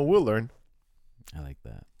don't know will learn. I like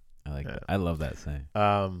that. I love that saying.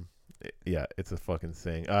 Yeah, it's a fucking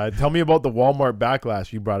saying. Tell me about the Walmart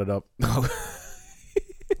backlash. You brought it up.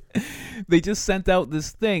 They just sent out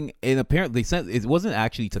this thing, and apparently it wasn't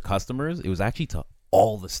actually to customers. It was actually to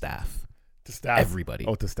all the staff. To staff. Everybody.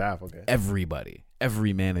 Oh, to staff. Okay. Everybody.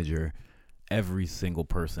 Every manager. Every single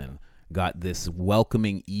person got this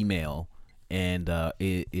welcoming email, and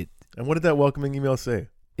it. And what did that welcoming email say?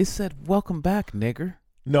 It said, "Welcome back, nigger."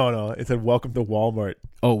 No. It said, "Welcome to Walmart."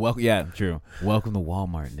 Oh, welcome. Yeah, true. Welcome to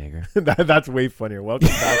Walmart, nigger. That's way funnier. Welcome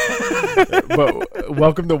back. But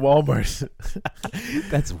welcome to Walmart.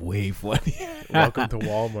 That's way funny. Welcome to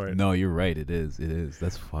Walmart. No, you're right. It is.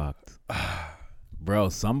 That's fucked. Bro,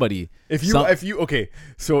 somebody. If you okay,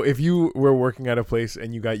 so if you were working at a place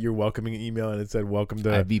and you got your welcoming email and it said "Welcome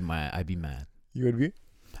to," I'd be mad. You would be.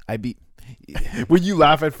 I'd be. Would you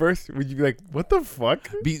laugh at first? Would you be like, "What the fuck"?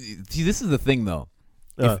 See, this is the thing though.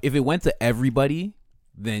 If it went to everybody,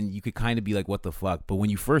 then you could kind of be like, "What the fuck?" But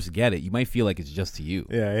when you first get it, you might feel like it's just to you.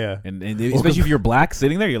 Yeah. And especially if you're black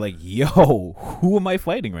sitting there, you're like, "Yo, who am I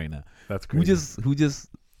fighting right now?" That's crazy. Who just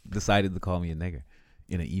decided to call me a nigger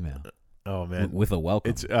in an email? Oh man, with a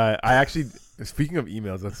welcome. It's I actually, speaking of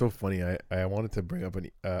emails, that's so funny. I wanted to bring up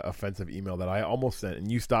an offensive email that I almost sent,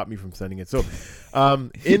 and you stopped me from sending it. So,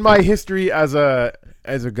 in my history as a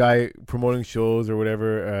guy promoting shows or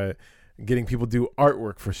whatever, getting people to do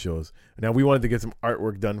artwork for shows. Now we wanted to get some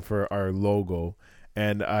artwork done for our logo,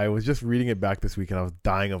 and I was just reading it back this week, and I was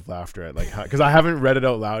dying of laughter at because I haven't read it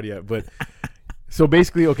out loud yet. But so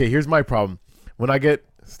basically, okay, here's my problem. When I get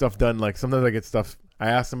stuff done, like sometimes I get stuff. I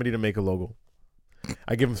ask somebody to make a logo.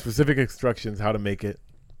 I give them specific instructions how to make it.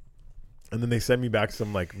 And then they send me back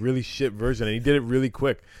some like really shit version. And he did it really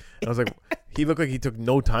quick. And I was like, he looked like he took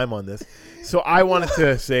no time on this. So I wanted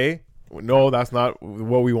to say, no, that's not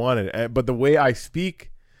what we wanted. But the way I speak,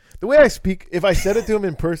 if I said it to him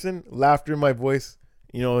in person, laughter in my voice,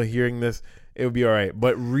 hearing this, it would be all right.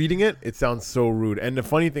 But reading it, it sounds so rude. And the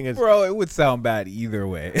funny thing is, bro, it would sound bad either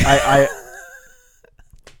way.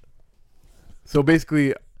 So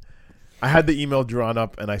basically, I had the email drawn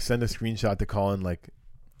up, and I send a screenshot to Colin, like,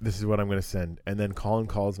 this is what I'm going to send. And then Colin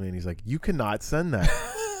calls me, and he's like, you cannot send that.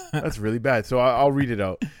 That's really bad. So I'll read it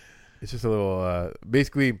out. It's just a little,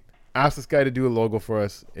 basically, asked this guy to do a logo for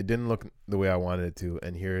us. It didn't look the way I wanted it to,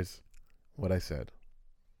 and here's what I said.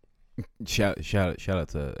 Shout out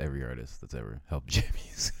to every artist that's ever helped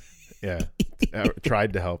Jimmy's. Yeah,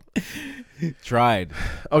 tried to help. Tried.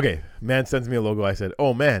 Okay, man sends me a logo. I said,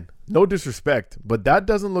 oh man, no disrespect, but that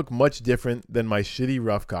doesn't look much different than my shitty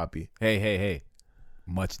rough copy. Hey.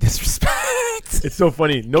 Much disrespect. It's so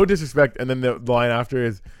funny. No disrespect. And then the line after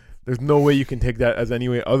is, there's no way you can take that as any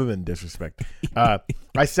way other than disrespect.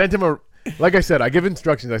 I sent him like I said, I give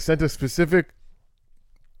instructions. I sent a specific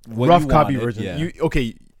rough copy version. Yeah.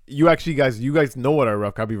 You guys know what our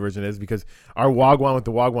rough copy version is because our Wagwan with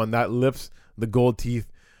the Wagwan, that lips, the gold teeth.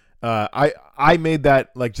 I made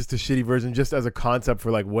that like just a shitty version, just as a concept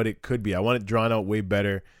for like what it could be. I want it drawn out way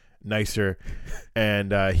better, nicer,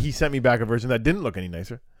 and he sent me back a version that didn't look any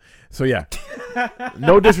nicer. So yeah,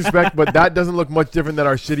 no disrespect, but that doesn't look much different than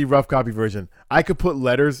our shitty rough copy version. I could put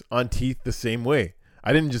letters on teeth the same way.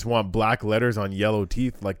 I didn't just want black letters on yellow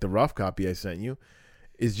teeth like the rough copy I sent you.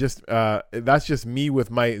 Is just that's just me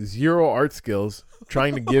with my zero art skills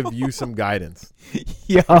trying to give you some guidance.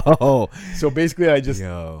 Yo. So basically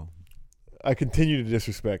I continue to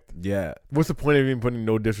disrespect. Yeah. What's the point of even putting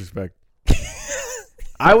no disrespect?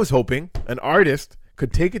 I was hoping an artist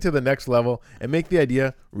could take it to the next level and make the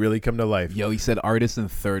idea really come to life. Yo, he said artist in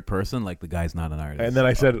third person, like the guy's not an artist. And then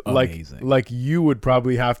I said like you would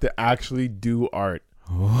probably have to actually do art.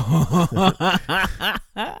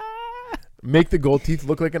 Make the gold teeth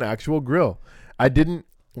look like an actual grill. I didn't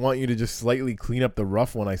want you to just slightly clean up the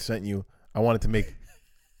rough one I sent you. I wanted to make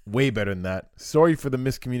way better than that. Sorry for the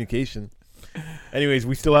miscommunication. Anyways,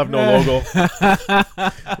 we still have no logo.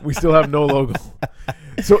 We still have no logo.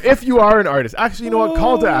 So if you are an artist, actually, you know what?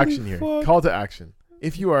 Call to action here. Call to action.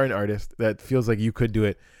 If you are an artist that feels like you could do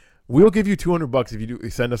it, we'll give you $200 if you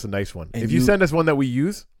send us a nice one. And if you send us one that we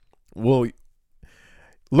use, we'll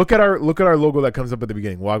look at our logo that comes up at the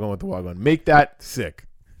beginning. Wagwan with the Wagwan. Make that sick.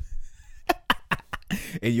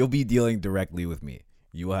 And you'll be dealing directly with me.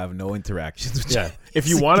 You will have no interactions with you. If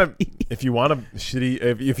you want a shitty,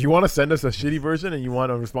 if you want to send us a shitty version and you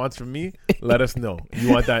want a response from me, let us know. You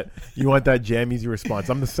want that jam easy response.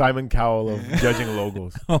 I'm the Simon Cowell of judging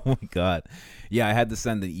logos. Oh my God. Yeah, I had to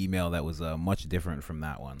send an email that was much different from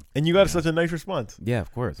that one. And you got such a nice response. Yeah,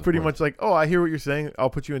 of course. Pretty much like, oh, I hear what you're saying. I'll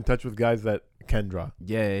put you in touch with guys that can draw.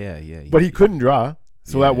 Yeah. But he couldn't draw,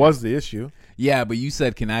 so that was the issue. Yeah, but you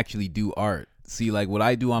said can actually do art. See, like what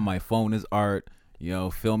I do on my phone is art. You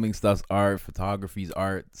know, filming stuff's art, photography's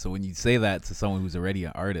art. So when you say that to someone who's already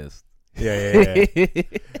an artist. Yeah.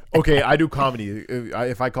 Okay, I do comedy.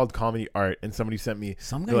 If I called comedy art and somebody sent me,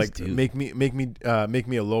 some guys like, do. make me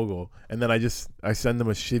a logo, and then I send them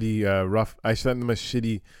a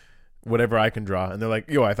shitty whatever I can draw, and they're like,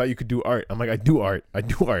 yo, I thought you could do art. I'm like, I do art.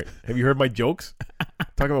 Have you heard my jokes?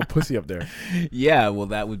 Talking about pussy up there. Yeah, well,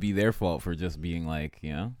 that would be their fault for just being like,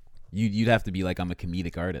 you know, you'd have to be like, I'm a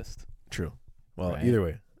comedic artist. True. Well, right. Either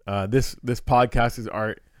way, this podcast is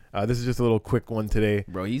art. This is just a little quick one today.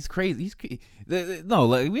 Bro, he's crazy. No,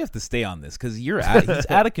 like, we have to stay on this because he's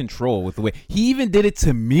out of control with the way he even did it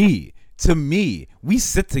to me. We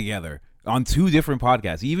sit together on 2 different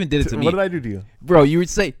podcasts. He even did it to me. What did I do to you, bro? You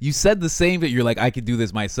said the same thing. You're like, I could do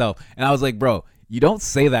this myself, and I was like, bro, you don't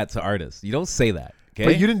say that to artists. You don't say that. Okay?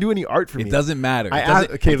 But you didn't do any art for me. It doesn't matter.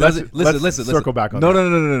 Let's circle back on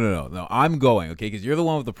that. No. I'm going, okay? Because you're the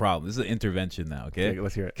one with the problem. This is an intervention now, okay?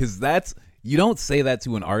 Let's hear it. Because you don't say that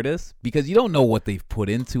to an artist because you don't know what they've put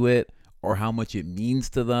into it or how much it means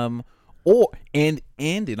to them. And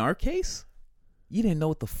in our case, you didn't know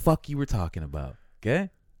what the fuck you were talking about, okay?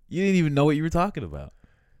 You didn't even know what you were talking about.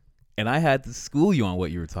 And I had to school you on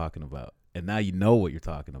what you were talking about. And now you know what you're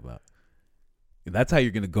talking about. And that's how you're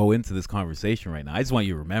going to go into this conversation right now. I just want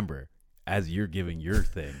you to remember as you're giving your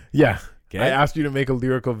thing. Yeah. Okay? I asked you to make a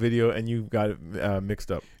lyrical video and you got it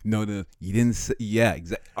mixed up. No, you didn't say, yeah,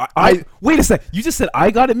 exactly. Wait a sec. You just said I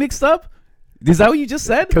got it mixed up? Is that what you just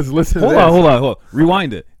said? Because listen Hold on.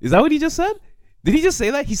 Rewind it. Is that what he just said? Did he just say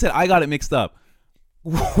that? He said I got it mixed up.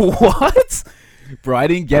 What? Bro, I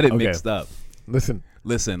didn't get it mixed up.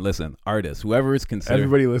 Listen, artists, whoever is considered.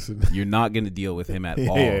 Everybody listen. You're not going to deal with him at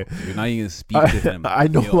all. You're not even going to speak to him. I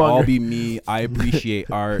no You'll longer. all be me. I appreciate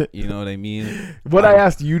art. You know what I mean? What I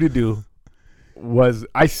asked you to do was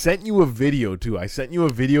I sent you a video too. As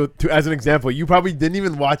an example. You probably didn't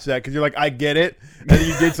even watch that because you're like, I get it. And then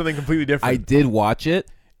you did something completely different. I did watch it.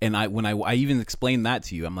 And I even explained that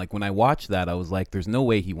to you. I'm like, when I watched that, I was like, there's no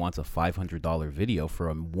way he wants a $500 video for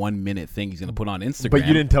a 1 minute thing he's going to put on Instagram. But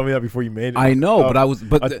you didn't tell me that before you made it. I know,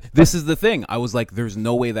 this is the thing. I was like, there's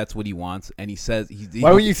no way that's what he wants. And he says,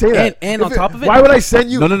 why would you say that? And on top of it, why would I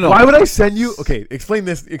send you? No. Why would I send you? Okay, explain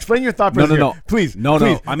this. Explain your thought process. No. Please. No. I'm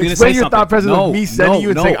going to say explain your thought process of me sending you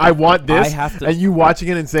and saying, I want this. And you watching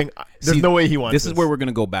it and saying, there's no way he wants this. This is where we're going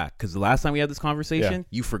to go back. Because the last time we had this conversation,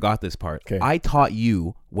 you forgot this part. Okay. I taught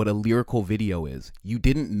you what a lyrical video is. You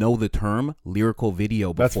didn't know the term lyrical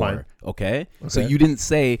video before. That's fine. Okay? So you didn't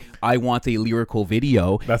say, I want a lyrical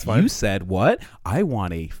video. That's fine. You said, what? I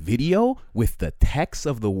want a video with the text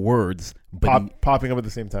of the words popping up at the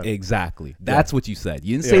same time. Exactly. That's what you said.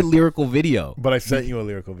 You didn't say lyrical video. But I sent you a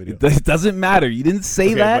lyrical video. It doesn't matter. You didn't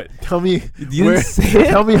say that. But tell me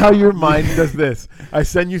tell me how your mind does this. I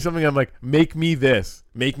send you something, I'm like, make me this.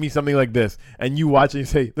 Make me something like this. And you watch and you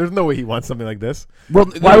say, there's no way he wants something like this. Well,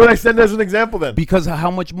 why would I send it as an example then? Because of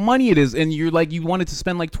how much money it is. And you're like, you wanted to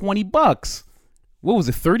spend like $20. What was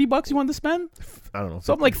it, $30 you wanted to spend? I don't know.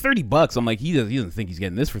 So I'm like, $30. I'm like, he doesn't think he's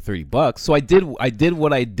getting this for $30. So I did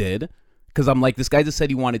what I did. Because I'm like, this guy just said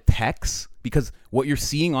he wanted text. Because what you're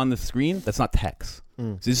seeing on the screen, that's not text.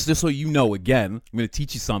 So this is just so you know, again, I'm going to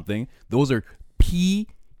teach you something. Those are P-E-N-G's.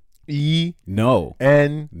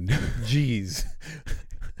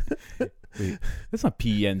 Wait, that's not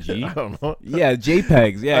PNG. I don't know. Yeah,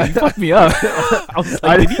 JPEGs. Yeah, you fucked me up. I was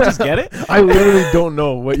like, did you just get it? I literally don't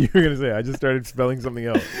know what you were gonna say. I just started spelling something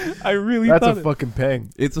else. That's a fucking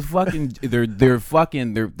pang. It's a fucking. They're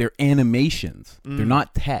animations. They're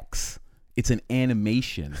not text. It's an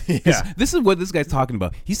animation. Yeah. This is what this guy's talking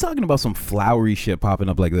about. He's talking about some flowery shit popping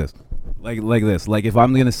up like this. Like this. Like if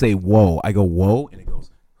I'm gonna say whoa, I go whoa, and it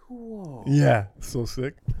goes whoa. Yeah, so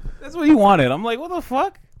sick. That's what he wanted. I'm like, what the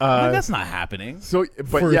fuck? Like, that's not happening. So, but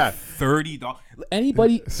For yeah, $30.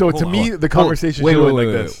 Anybody? So hold to on, me, hold on. the conversation Wait, should wait, went wait,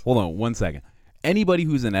 like wait, this. wait. Hold on 1 second. Anybody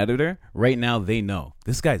who's an editor right now, they know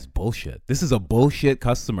this guy's bullshit. This is a bullshit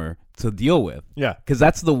customer to deal with. Yeah. Because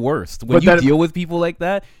that's the worst. When But you that- deal with people like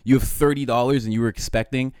that, you have $30 and you were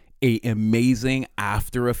expecting a amazing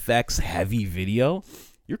After Effects heavy video.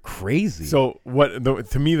 You're crazy. So what?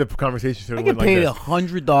 To me, the conversation should I have get went like paid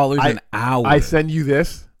this. $100 an hour. I send you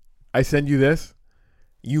this.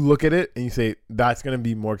 You look at it and you say that's gonna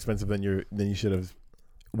be more expensive than you should have.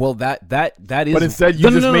 Well, that is. But instead you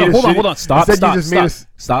just made a hold on, shitty- hold on. Stop, instead you stop, just made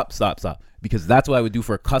stop, a stop. Because that's what I would do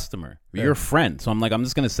for a customer. Yeah. You're a friend, so I'm like, I'm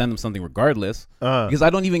just gonna send them something regardless. Uh. Because I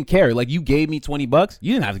don't even care. Like you gave me $20,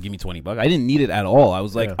 you didn't have to give me $20. I didn't need it at all. I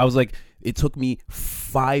was like, Yeah. It took me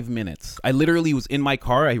 5 minutes. I literally was in my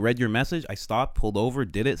car. I read your message. I stopped, pulled over,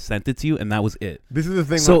 did it, sent it to you, and that was it. This is the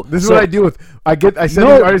thing. So- This is so- what I deal with. I send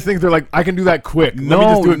No. these artists things. They're like, I can do that quick. Let me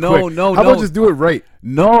just do it quick. How about just do it right?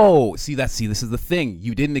 No, see, this is the thing.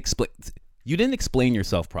 You didn't explain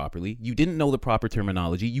yourself properly. You didn't know the proper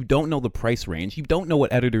terminology. You don't know the price range. You don't know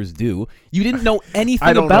what editors do. You didn't know anything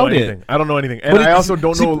I don't about know anything. it. I don't know anything, and But I it's- also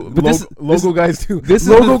don't see, know but this- logo guys too. this is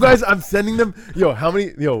Logo the- guys, I'm sending them.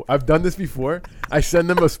 I've done this before. I send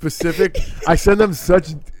them I send them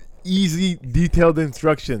such easy, detailed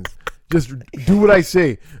instructions. Just do what I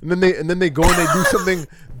say, and then they go and they do something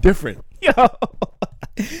different. Yo,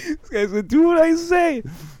 this guy's gonna do what I say.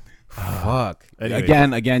 Fuck. Anyways.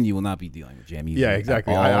 Again, you will not be dealing with Jam Easy. Yeah, at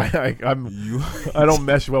exactly. all. I don't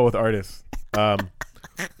mesh well with artists. Yeah.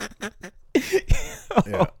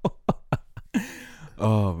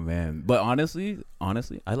 Oh man, but honestly,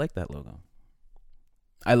 I like that logo.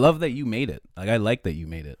 I love that you made it. Like I like that you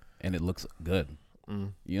made it, and it looks good.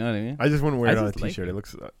 You know what I mean? I just wouldn't wear I it on a just like t-shirt. it. It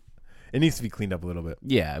looks. It needs to be cleaned up a little bit.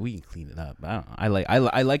 Yeah, we can clean it up. I don't know.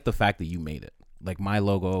 I like the fact that you made it. Like my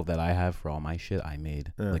logo that I have for all my shit, I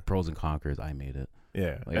made. Yeah. Like Pros and Conquers, I made it.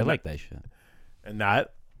 Yeah, Like I like that shit. And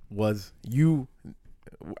that was you.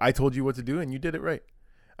 I told you what to do, and you did it right.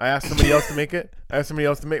 I asked somebody else to make it.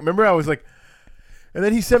 Remember, I was like, and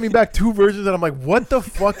then he sent me back 2 versions, and I'm like, what the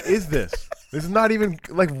fuck is this? This is not even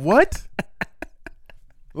like what?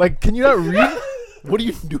 Like, can you not read? What are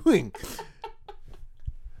you doing?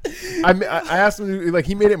 I asked him to, like,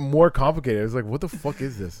 he made it more complicated. I was like, what the fuck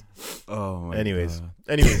is this? Oh my Anyways,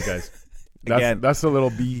 guys, Again. that's a little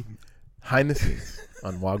behind the scenes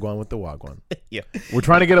on Wagwan with the Wagwan. Yeah. We're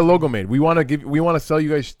trying to get a logo made. We want to sell you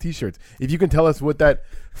guys t-shirts. If you can tell us what that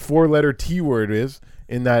 4-letter T word is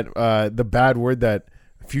in that the bad word that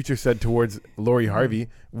Future said towards Lori Harvey,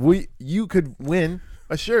 you could win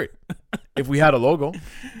a shirt if we had a logo.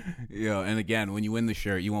 Yo, and again, when you win the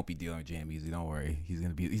shirt, you won't be dealing with Jam Easy. Don't worry. He's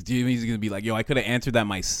gonna be like, yo, I could have answered that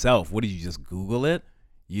myself. What did you just Google it?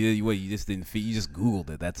 You just didn't. You just Googled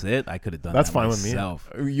it. That's it. I could have done. That's that fine myself.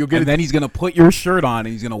 with me. You'll get and it. then he's gonna put your shirt on and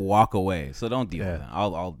he's gonna walk away. So don't deal Yeah. with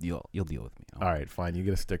that. You'll deal with me. All right, fine. You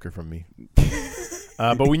get a sticker from me.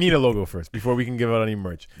 But we need a logo first before we can give out any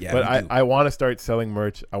merch. Yeah, but we do. I want to start selling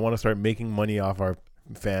merch. I want to start making money off our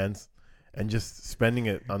fans and just spending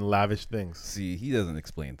it on lavish things. See, he doesn't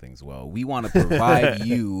explain things well. We want to provide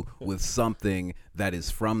you with something that is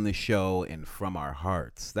from the show and from our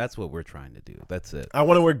hearts. That's what we're trying to do. That's it. I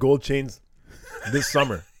want to wear gold chains this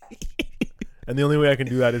summer. And the only way I can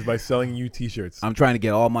do that is by selling you t-shirts. I'm trying to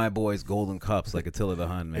get all my boys golden cups like Attila the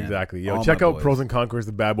Hun, man. Exactly. Yo, All check my out boys. Pros and Conquers,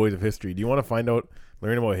 the bad boys of history. Do you want to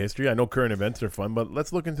learn about history? I know current events are fun, but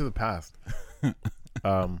let's look into the past.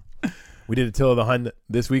 We did Attila the Hun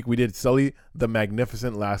this week. We did Sully the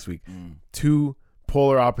Magnificent last week. 2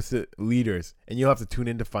 polar opposite leaders, and you'll have to tune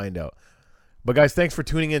in to find out. But guys, thanks for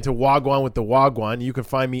tuning in to Wagwan with the Wagwan. You can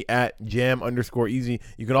find me at jam_easy.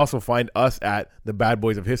 You can also find us at the Bad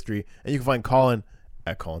Boys of History, and you can find Colin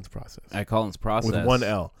at Colin's Process At Colin's Process. with 1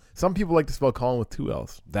 L. Some people like to spell Colin with 2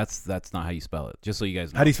 L's. That's not how you spell it. Just so you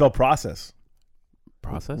guys know. How do you spell process?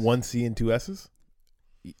 Process? 1 C and 2 S's?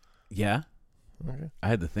 Yeah. Okay. I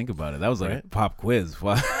had to think about it. That was like a Right. pop quiz.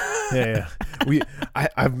 Yeah.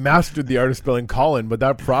 I've mastered the art of spelling Colin, but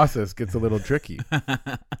that process gets a little tricky.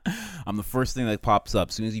 I'm the first thing that pops up.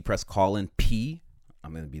 As soon as you press Colin P,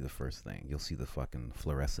 I'm going to be the first thing. You'll see the fucking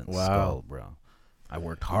fluorescent Wow. skull, bro. I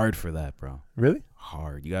worked hard for that, bro. Really?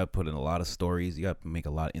 Hard. You got to put in a lot of stories. You got to make a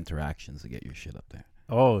lot of interactions to get your shit up there.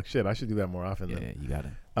 Oh shit! I should do that more often. Yeah, Then. you got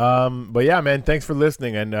it. But yeah, man, thanks for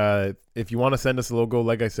listening. And if you want to send us a logo,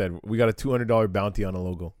 like I said, we got a $200 bounty on a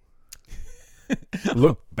logo.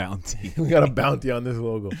 Look, Bounty. we got a bounty on this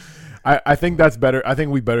logo. I think that's better. I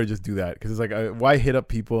think we better just do that because it's like, why hit up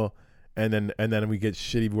people and then we get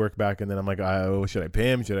shitty work back, and then I'm like, should I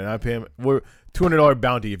pay him? Should I not pay him? We're $200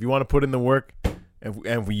 bounty. If you want to put in the work,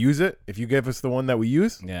 and we use it, if you give us the one that we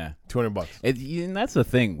use, yeah, $200. And that's the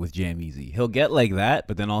thing with Jam Easy. He'll get like that,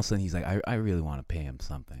 but then all of a sudden he's like, I really want to pay him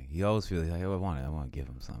something. He always feels like, I want to give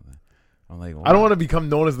him something. I'm like, I don't want to become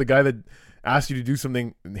known as the guy that asks you to do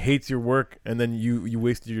something, hates your work, and then you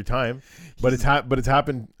wasted your time. But it's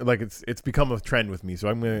happened, like it's become a trend with me. So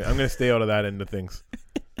I'm gonna stay out of that end of things.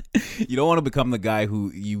 You don't want to become the guy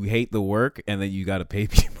who you hate the work and then you got to pay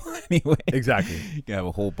people anyway. Exactly. You can have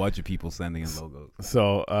a whole bunch of people sending in logos.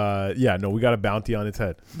 So we got a bounty on its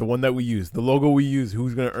head. The one that we use, the logo we use.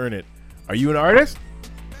 Who's gonna earn it? Are you an artist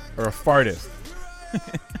or a fartist?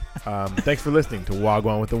 Thanks for listening to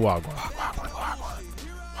Wagwan with the Wagwan.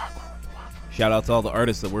 Shout out to all the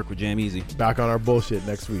artists that work with Jam Easy. Back on our bullshit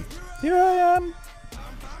next week. Here I am.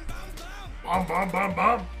 Bum, bum, bum,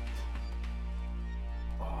 bum.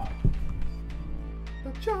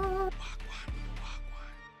 The John